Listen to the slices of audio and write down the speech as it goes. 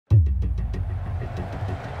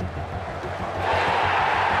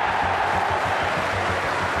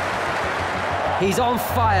He's on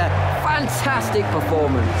fire. Fantastic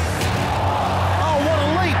performance. Oh, what a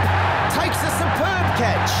leap. Takes a superb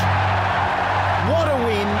catch. What a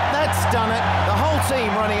win. That's done it. The whole team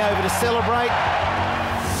running over to celebrate.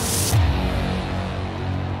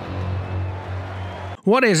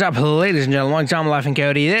 What is up, ladies and gentlemen? I'm Laughing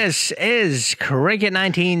Cody. This is Cricket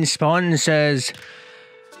 19 sponsors.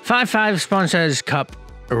 FIVE5 sponsors Cup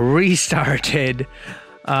restarted.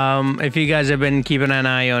 If you guys have been keeping an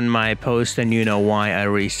eye on my post, then you know why I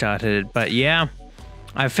restarted it. But yeah,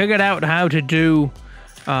 I figured out how to do,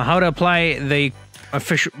 how to apply the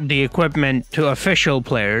equipment to official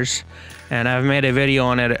players, and I've made a video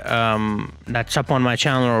on it. That's up on my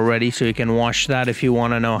channel already, so you can watch that if you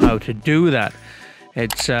want to know how to do that.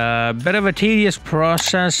 It's a bit of a tedious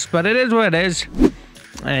process, but it is what it is.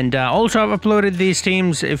 And also I've uploaded these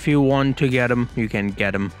teams. If you want to get them, you can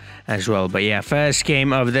get them as well. But yeah, first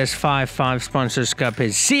game of this FIVE5 Sponsors Cup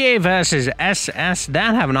is CA versus SS.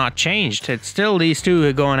 That have not changed. It's still these two who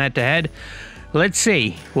are going head to head. Let's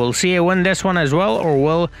see. Will CA win this one as well, or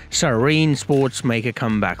will Sareen Sports make a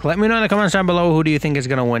comeback? Let me know in the comments down below who do you think is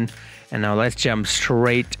going to win. And now let's jump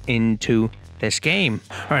straight into this game.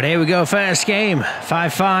 Alright, here we go. First game.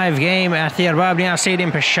 5-5 game at the Arbabnia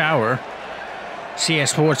Stadium, Peshawar.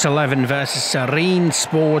 CS Sports 11 versus Sareen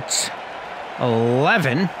Sports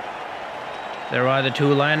 11. There are the two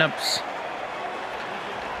lineups.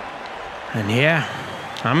 And yeah,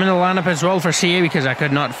 I'm in the lineup as well for CA because I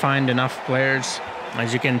could not find enough players.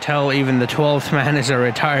 As you can tell, even the 12th man is a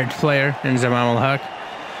retired player in Zaman ul-Haq.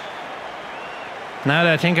 Now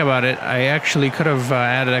that I think about it, I actually could have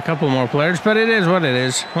added a couple more players, but it is what it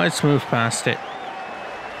is. Let's move past it.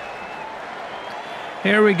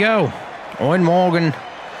 Here we go. Eoin Morgan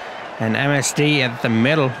and MSD at the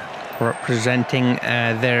middle, representing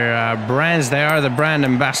their brands. They are the brand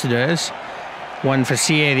ambassadors. One for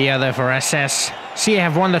CA, the other for SS. CA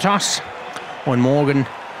have won the toss. Eoin Morgan,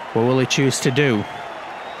 what will he choose to do?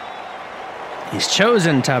 He's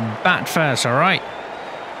chosen to bat first, alright.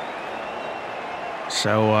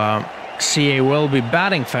 So CA will be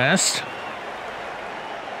batting first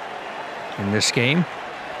in this game.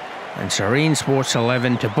 And Sareen Sports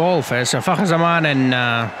 11 to ball first. So Fakhar, Zaman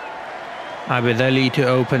and Abid to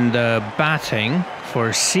open the batting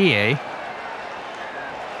for CA.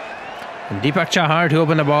 And Deepak Chahar to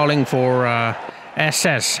open the bowling for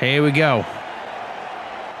SS. Here we go.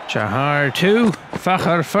 Chahar to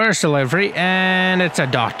Fakhar, first delivery, and it's a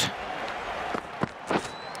dot.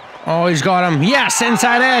 Oh, he's got him. Yes,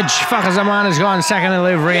 inside edge. Fakhar Zaman has gone second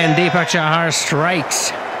delivery, and Deepak Chahar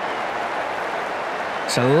strikes.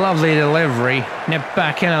 It's a lovely delivery. Nipped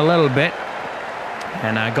back in a little bit.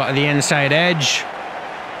 And I got the inside edge.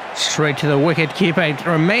 Straight to the wicketkeeper. It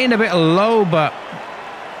remained a bit low, but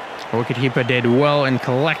the wicketkeeper did well in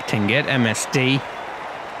collecting it. MSD.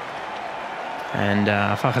 And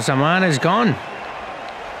Fakhar Zaman is gone.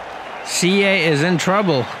 CA is in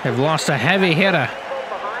trouble. They've lost a heavy hitter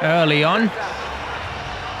early on.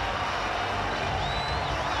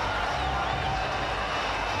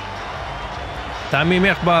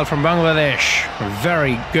 Tamim Iqbal from Bangladesh. A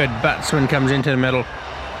very good batsman comes into the middle.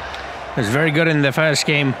 Was very good in the first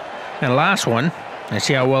game and last one. Let's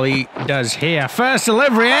see how well he does here. First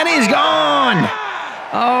delivery, and he's gone!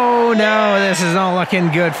 Oh no, this is not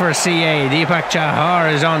looking good for CA. Deepak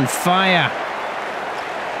Chahar is on fire.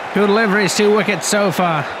 Two deliveries, 2 wickets so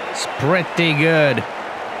far. It's pretty good.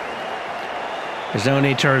 There's no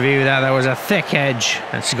need to review that. That was a thick edge.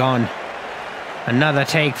 It's gone. Another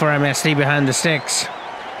take for MSD behind the sticks.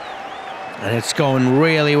 And it's going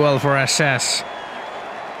really well for SS.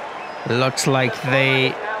 Looks like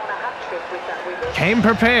they came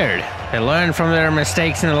prepared. They learned from their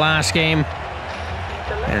mistakes in the last game.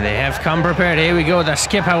 And they have come prepared. Here we go. The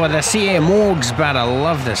skipper with the CA Morgs bat. I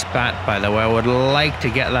love this bat, by the way. I would like to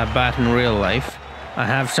get that bat in real life. I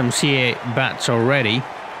have some CA bats already.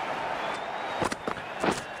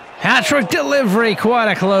 Hat-trick delivery,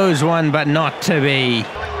 quite a close one, but not to be.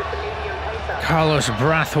 Carlos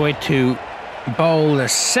Brathwaite to bowl the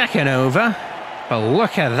second over. But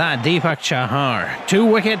look at that, Deepak Chahar. 2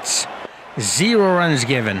 wickets, 0 runs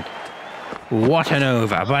given. What an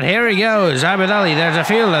over. But here he goes, Abid, there's a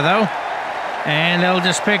fielder though. And they'll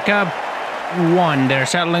just pick up 1. They're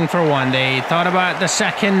settling for 1. They thought about the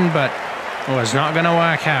second, but it was not going to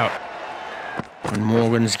work out. And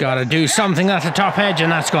Morgan's got to do something at the top edge,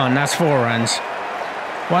 and that's gone. That's 4 runs.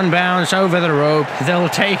 1 bounce over the rope. They'll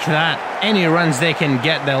take that. Any runs they can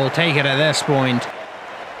get, they'll take it at this point.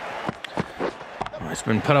 It's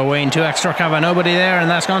been put away in 2 extra cover. Nobody there, and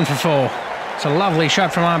that's gone for 4. It's a lovely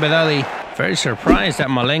shot from Abid. Very surprised that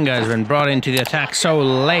Malinga has been brought into the attack so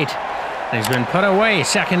late. He's been put away.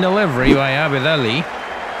 Second delivery by Abid.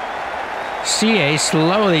 CA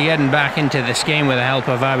slowly getting back into this game with the help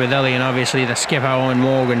of Abid and obviously the skipper Eoin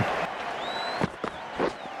Morgan.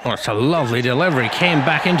 Oh, it's a lovely delivery. Came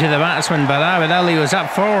back into the batsman, but Abid was up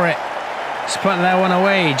for it. He's put that one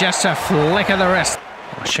away. Just a flick of the wrist.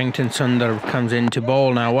 Washington Sundar comes into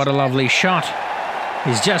ball now. What a lovely shot.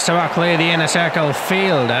 He's just about clear the inner circle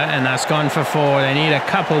fielder, and that's gone for 4. They need a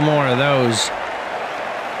couple more of those.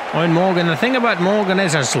 Eoin Morgan, the thing about Morgan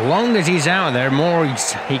is as long as he's out there,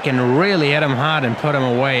 he can really hit him hard and put him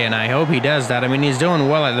away, and I hope he does that. I mean, he's doing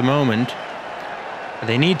well at the moment. But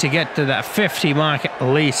they need to get to that 50 mark at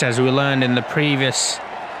least, as we learned in the previous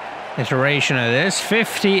iteration of this.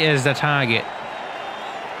 50 is the target.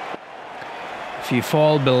 If you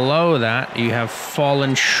fall below that, you have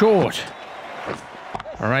fallen short.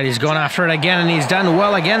 Alright, he's gone after it again, and he's done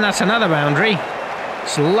well again. That's another boundary.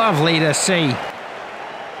 It's lovely to see.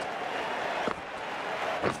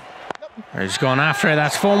 He's gone after it.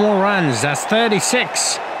 That's 4 more runs. That's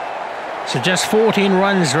 36. So just 14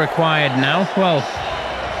 runs required now. Well,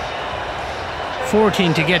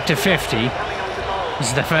 14 to get to 50. This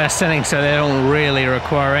is the first inning, so they don't really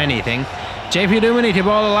require anything. JP Duminy to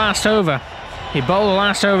bowl the last over. He bowled the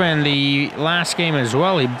last over in the last game as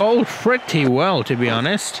well. He bowled pretty well, to be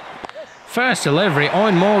honest. First delivery,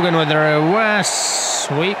 Eoin Morgan with a reverse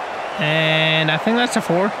sweep. And I think that's a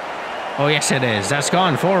 4. Oh, yes, it is. That's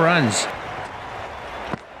gone. 4 runs.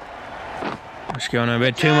 It's going a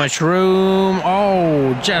bit too much room.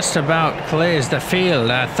 Oh, just about clears the field.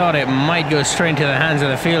 I thought it might go straight into the hands of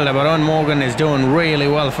the fielder, but Eoin Morgan is doing really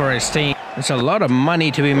well for his team. There's a lot of money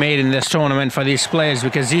to be made in this tournament for these players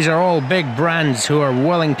because these are all big brands who are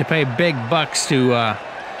willing to pay big bucks to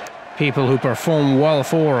people who perform well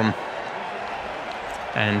for them.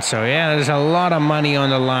 And so, yeah, there's a lot of money on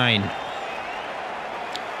the line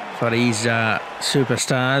for these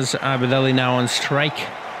superstars. Abid now on strike.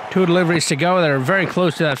 2 deliveries to go. They're very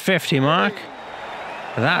close to that 50 mark.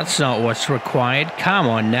 That's not what's required. Come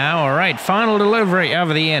on now. All right, final delivery of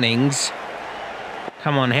the innings.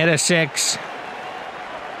 Come on, hit a 6.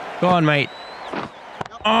 Go on, mate.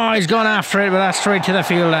 Oh, he's gone after it, but that's straight to the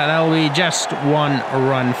field. That'll be just 1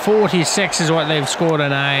 run. 46 is what they've scored,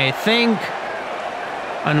 and I think,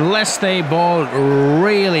 unless they bowled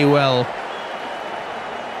really well,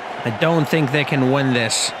 I don't think they can win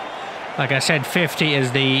this. Like I said, 50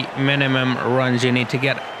 is the minimum runs you need to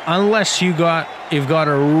get, unless you've got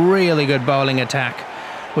a really good bowling attack,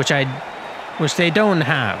 which they don't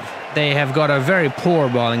have. They have got a very poor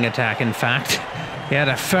bowling attack, in fact. He had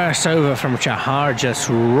a first over from Shah, just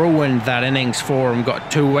ruined that innings for him,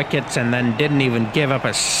 got 2 wickets and then didn't even give up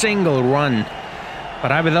a single run.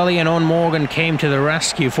 But Abid and Eoin Morgan came to the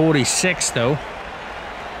rescue. 46 though.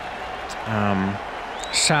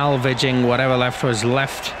 Salvaging whatever left was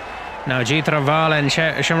left. Now Jeet, Raval and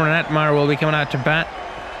Shimron Hetmyer will be coming out to bat.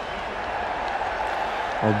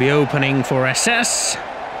 Will be opening for SS.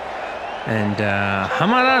 And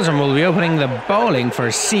Hamad Azam will be opening the bowling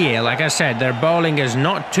for CA. Like I said, their bowling is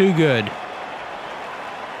not too good.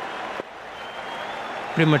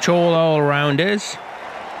 Pretty much all-rounders.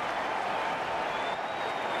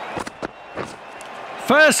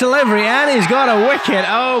 First delivery, and he's got a wicket.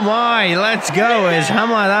 Oh my, let's go. Is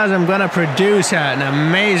Hamad Azam going to produce an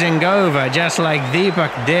amazing over, just like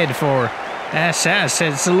Deepak did for SS?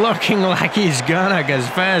 It's looking like he's gonna, because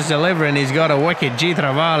first delivery and he's got a wicket. Jeet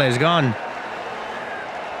Raval is gone.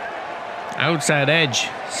 Outside edge,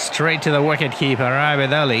 straight to the wicket keeper,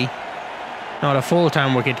 Abid. Not a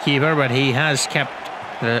full-time wicket keeper, but he has kept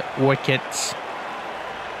the wickets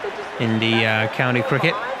in the county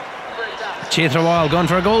cricket. Jeet Raval going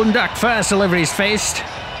for a golden duck. First delivery is faced.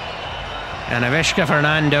 And Avishka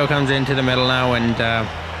Fernando comes into the middle now, and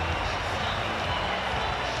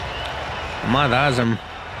Hamad Azam.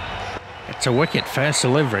 It's a wicket. First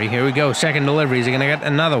delivery. Here we go. Second delivery. Is he going to get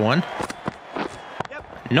another one?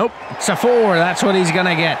 Nope. It's a 4. That's what he's going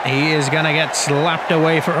to get. He is going to get slapped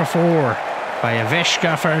away for a 4 by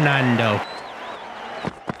Avishka Fernando.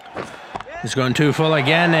 He's going too full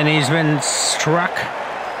again, and he's been struck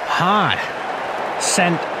hard.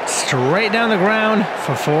 Sent straight down the ground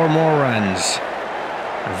for 4 more runs.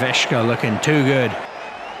 Avishka looking too good.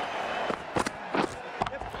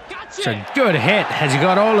 It's a good hit. Has he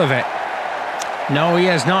got all of it? No, he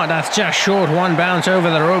has not. That's just short. 1 bounce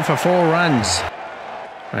over the rope for 4 runs.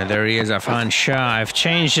 Right, there he is, Affan Shah. I've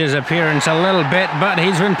changed his appearance a little bit, but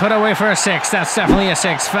he's been put away for a 6. That's definitely a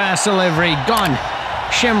 6. Fast delivery. Gone.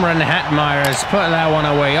 Shimron Hetmyer has put that one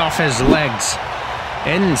away off his legs.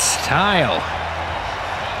 In style.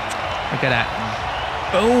 Look at that.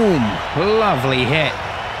 Boom. Lovely hit.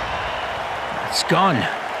 It's gone.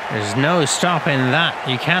 There's no stopping that.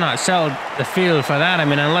 You cannot sell the field for that. I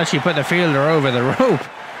mean, unless you put the fielder over the rope.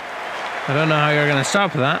 I don't know how you're going to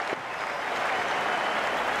stop that.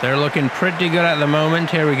 They're looking pretty good at the moment.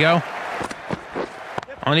 Here we go.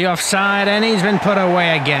 On the offside, and he's been put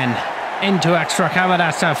away again. Into extra cover,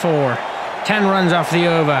 that's a 4. 10 runs off the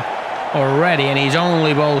over already, and he's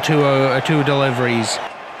only bowled two deliveries.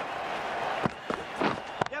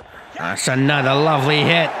 That's another lovely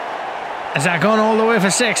hit. Is that going all the way for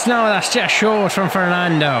 6? No, that's just short from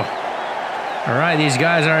Fernando. All right, these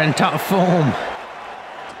guys are in top form.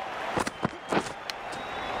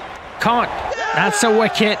 Caught. That's a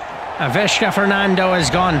wicket. Avishka Fernando is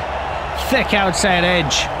gone. Thick outside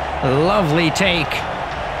edge. Lovely take.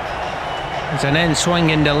 It's an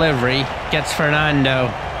in-swinging delivery. Gets Fernando.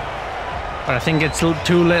 But I think it's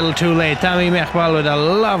too little, too late. Tamim Iqbal with a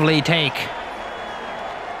lovely take.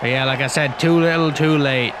 But yeah, like I said, too little, too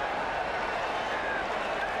late.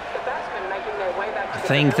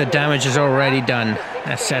 I think the damage is already done.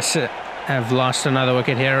 Assessa have lost another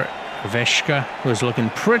wicket here. Avishka, who's looking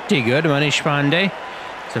pretty good. Manish Pandey.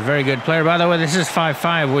 It's a very good player. By the way, this is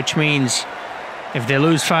 5-5, which means if they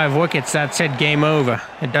lose 5 wickets, that's it, game over.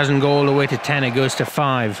 It doesn't go all the way to 10, it goes to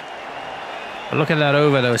 5. But look at that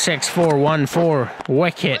over though, 6-4, 1-4,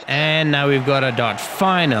 wicket, and now we've got a dot,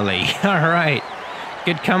 finally. Alright,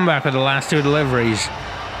 good comeback with the last 2 deliveries.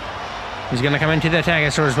 He's going to come into the attack.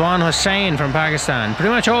 It's Rizwan Hussain from Pakistan. Pretty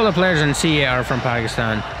much all the players in CA are from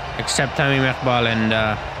Pakistan, except Tamim Iqbal and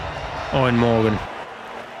Eoin Morgan.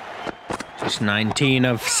 Just 19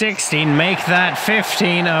 of 16, make that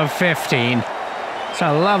 15 of 15. It's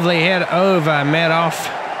a lovely hit over mid-off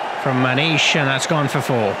from Manish, and that's gone for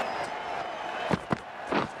 4.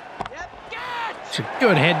 It's a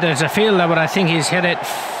good hit. There's a fielder, but I think he's hit it.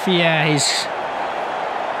 Yeah, he's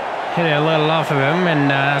hit it a little off of him, and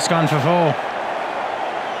that's gone for 4.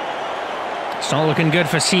 It's not looking good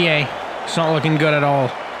for CA. It's not looking good at all.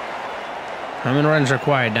 How many runs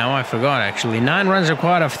required now? I forgot actually. 9 runs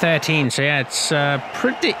required of 13. So yeah, it's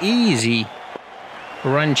pretty easy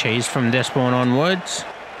run chase from this point onwards.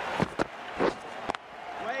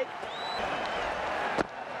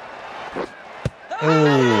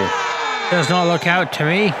 Oh, does not look out to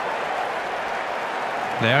me.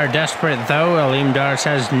 They are desperate though. Aleem Dar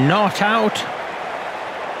says not out.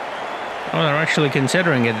 Oh, they're actually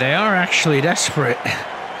considering it. They are actually desperate.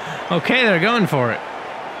 Okay, they're going for it.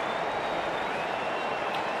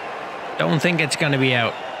 Don't think it's going to be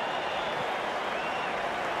out.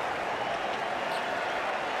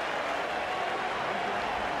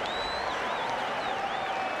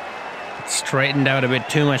 It's straightened out a bit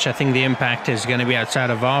too much. I think the impact is going to be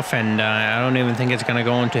outside of off, and I don't even think it's going to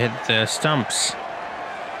go on to hit the stumps.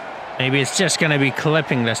 Maybe it's just going to be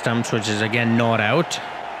clipping the stumps, which is again not out.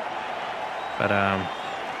 But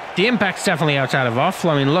the impact's definitely outside of off.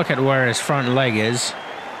 I mean, look at where his front leg is.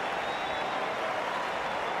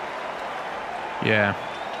 Yeah,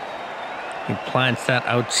 he plants that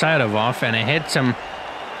outside of off and it hits him.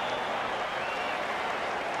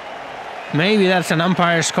 Maybe that's an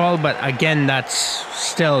umpire's call, but again, that's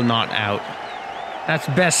still not out. That's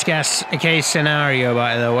best case scenario,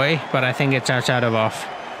 by the way, but I think it's outside of off.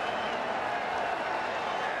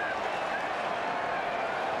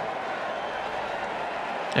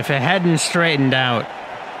 If it hadn't straightened out,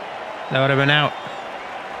 that would have been out.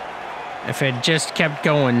 If it just kept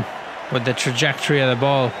going with the trajectory of the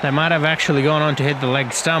ball, that might have actually gone on to hit the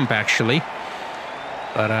leg stump actually,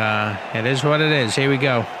 but it is what it is. Here we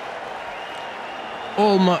go.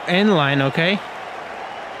 Almost in line. Okay,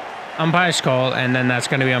 umpire's call, and then that's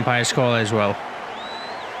going to be umpire's call as well,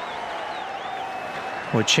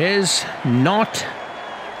 which is not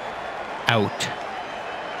out.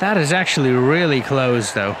 That is actually really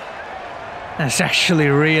close though. That's actually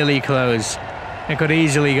really close. It could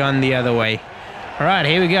easily gone the other way. All right,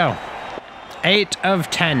 here we go. 8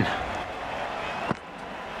 of 10.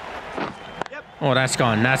 Oh, that's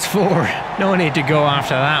gone. That's 4. No need to go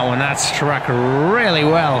after that one. That's struck really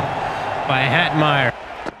well by Hetmyer.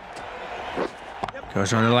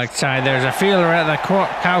 Goes on the left side. There's a fielder at the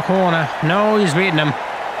cow corner. No, he's beaten him.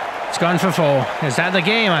 It's gone for 4. Is that the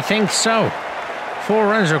game? I think so. 4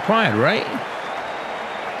 runs required, right?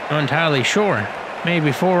 Not entirely sure.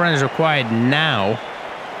 Maybe 4 runs required now.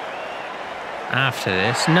 After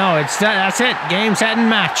this. No, that's it. Game, set and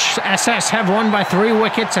match. SS have won by 3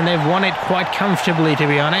 wickets, and they've won it quite comfortably, to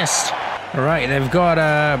be honest. All right, they've got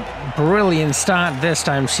a brilliant start this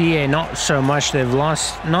time. CA not so much. They've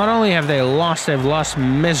lost. Not only have they lost, they've lost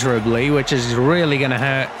miserably, which is really going to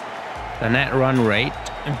hurt the net run rate.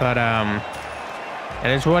 But It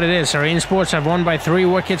is what it is. Sareen Sports have won by 3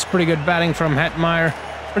 wickets. Pretty good batting from Hetmyer.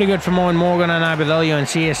 Pretty good from Eoin Morgan and Abid on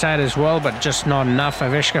CS side as well, but just not enough.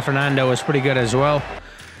 Avishka Fernando was pretty good as well.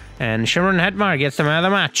 And Shimron Hetmyer gets the man of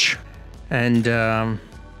the match. And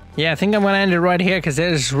yeah, I think I'm going to end it right here because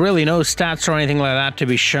there's really no stats or anything like that to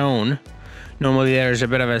be shown. Normally there's a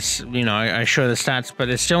bit of a, you know, I show the stats, but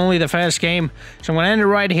it's still only the first game. So I'm going to end it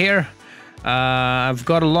right here. I've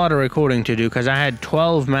got a lot of recording to do because I had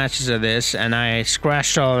 12 matches of this and I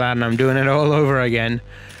scratched all that and I'm doing it all over again.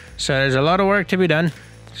 So there's a lot of work to be done.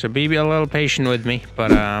 So be a little patient with me,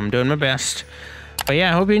 but I'm doing my best. But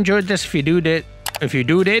yeah, I hope you enjoyed this. If you did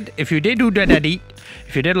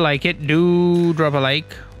like it, do drop a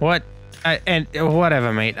like. And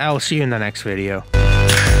whatever, mate. I'll see you in the next video.